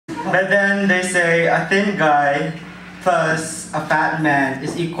But then they say a thin guy plus a fat man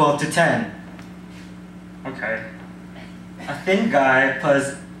is equal to 10. Okay. A thin guy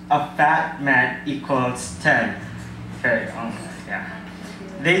plus a fat man equals 10. Okay, yeah.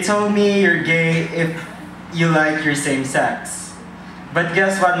 They told me you're gay if you like your same sex. But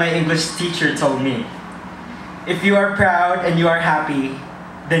guess what my English teacher told me? If you are proud and you are happy,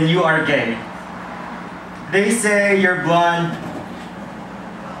 then you are gay. They say you're blonde.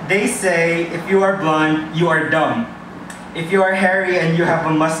 They say if you are blonde, you are dumb. If you are hairy and you have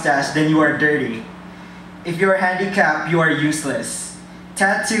a mustache, then you are dirty. If you are handicapped, you are useless.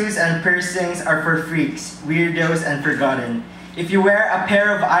 Tattoos and piercings are for freaks, weirdos, and forgotten. If you wear a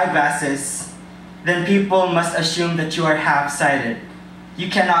pair of eyeglasses, then people must assume that you are half-sighted. You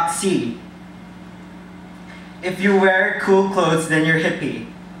cannot see. If you wear cool clothes, then you're hippie.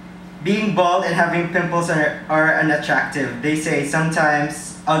 Being bald and having pimples are unattractive. They say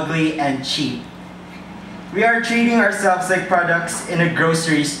sometimes ugly and cheap. We are treating ourselves like products in a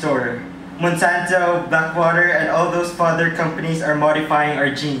grocery store. Monsanto, Blackwater, and all those father companies are modifying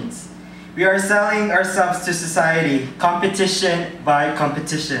our genes. We are selling ourselves to society, competition by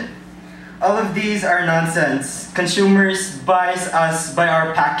competition. All of these are nonsense. Consumers buy us by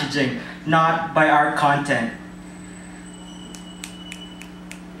our packaging, not by our content.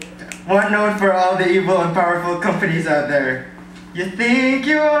 One note for all the evil and powerful companies out there. You think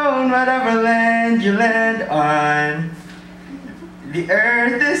you own whatever land you land on. The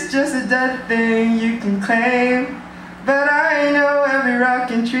earth is just a dead thing you can claim. But I know every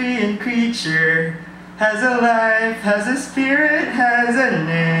rock and tree and creature has a life, has a spirit, has a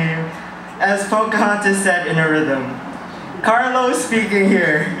name. As Pocahontas said in a rhythm. Carlo speaking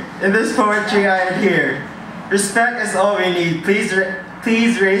here. In this poetry I adhere. Respect is all we need.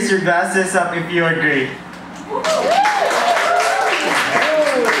 Please raise your glasses up if you agree.